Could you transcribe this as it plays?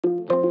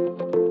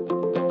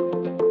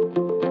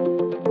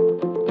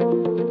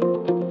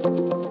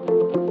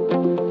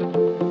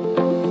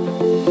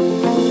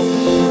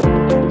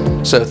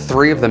So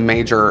three of the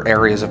major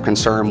areas of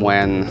concern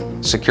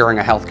when securing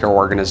a healthcare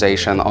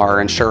organization are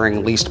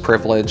ensuring least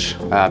privilege,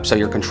 so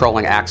you're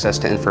controlling access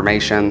to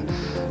information,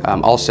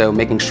 also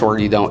making sure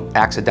you don't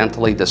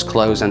accidentally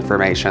disclose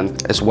information,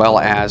 as well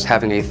as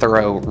having a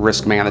thorough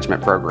risk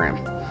management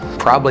program.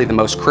 Probably the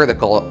most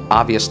critical,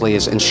 obviously,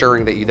 is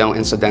ensuring that you don't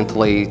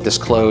incidentally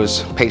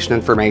disclose patient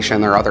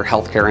information or other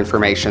healthcare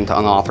information to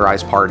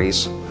unauthorized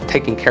parties.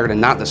 Taking care to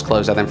not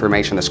disclose that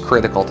information is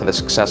critical to the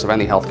success of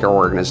any healthcare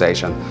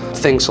organization.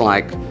 Things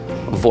like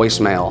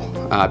voicemail,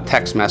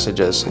 text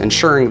messages,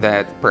 ensuring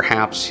that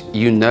perhaps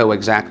you know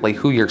exactly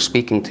who you're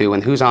speaking to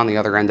and who's on the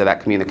other end of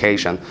that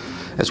communication,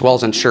 as well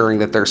as ensuring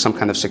that there's some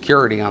kind of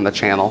security on the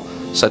channel,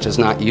 such as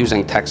not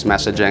using text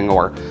messaging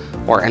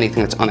or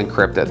anything that's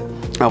unencrypted.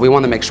 We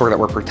want to make sure that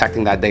we're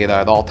protecting that data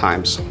at all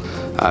times.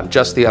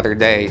 Just the other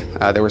day,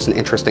 there was an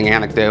interesting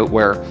anecdote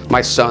where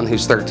my son,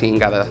 who's 13,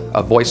 got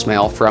a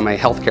voicemail from a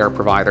healthcare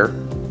provider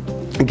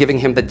giving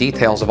him the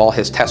details of all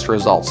his test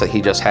results that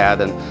he just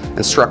had and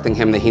instructing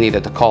him that he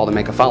needed to call to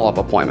make a follow-up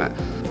appointment.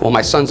 Well,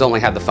 my son's only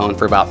had the phone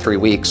for about 3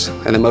 weeks,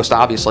 and it most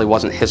obviously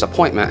wasn't his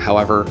appointment.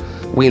 However,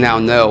 we now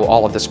know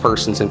all of this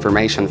person's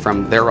information,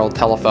 from their old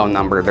telephone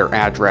number, their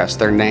address,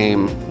 their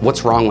name,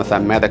 what's wrong with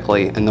them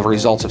medically, and the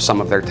results of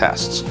some of their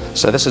tests.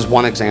 So this is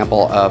one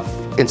example of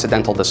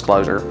incidental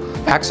disclosure.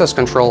 Access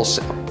controls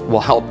will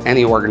help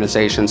any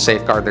organization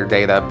safeguard their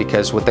data,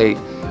 because what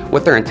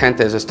their intent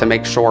is to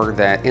make sure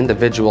that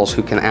individuals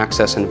who can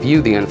access and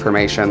view the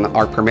information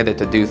are permitted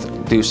to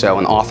do so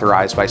and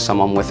authorized by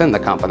someone within the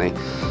company.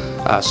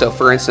 So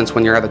for instance,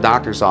 when you're at a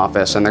doctor's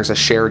office and there's a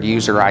shared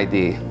user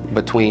ID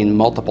between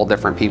multiple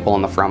different people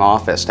in the front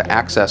office to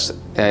access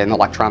an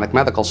electronic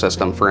medical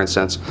system, for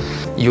instance,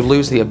 you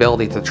lose the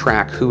ability to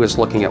track who is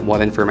looking at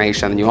what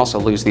information, and you also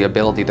lose the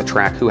ability to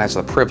track who has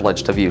the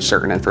privilege to view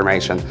certain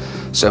information.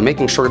 So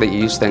making sure that you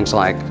use things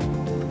like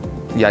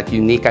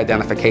unique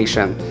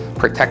identification,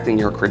 protecting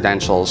your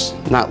credentials,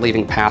 not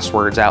leaving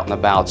passwords out and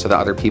about so that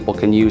other people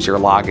can use your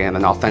login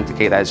and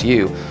authenticate as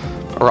you,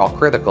 are all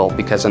critical,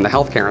 because in the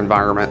healthcare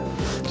environment,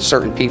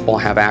 certain people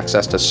have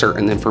access to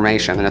certain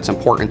information, and it's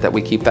important that we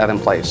keep that in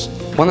place.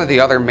 One of the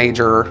other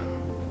major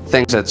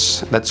things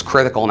that's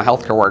critical in a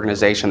healthcare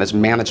organization is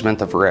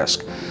management of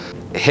risk.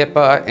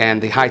 HIPAA and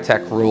the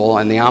high-tech rule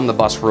and the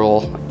omnibus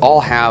rule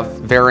all have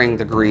varying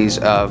degrees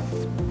of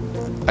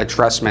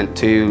addressment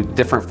to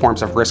different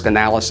forms of risk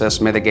analysis,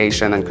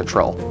 mitigation, and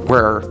control,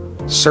 where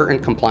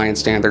certain compliance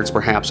standards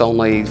perhaps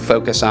only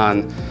focus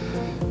on,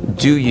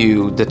 do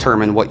you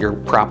determine what your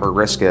proper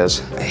risk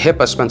is?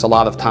 HIPAA spends a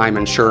lot of time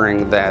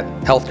ensuring that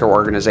healthcare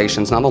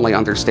organizations not only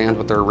understand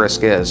what their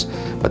risk is,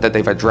 but that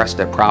they've addressed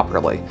it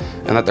properly,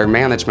 and that their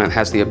management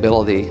has the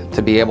ability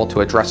to be able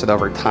to address it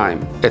over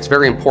time. It's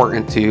very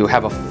important to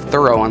have a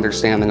thorough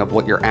understanding of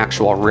what your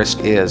actual risk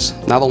is,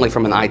 not only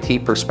from an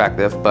IT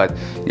perspective, but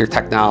your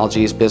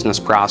technologies, business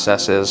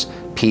processes,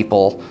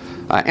 people,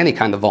 any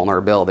kind of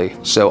vulnerability.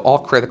 So all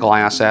critical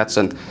assets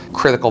and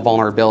critical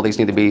vulnerabilities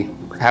need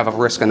to have a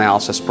risk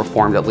analysis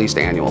performed at least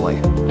annually.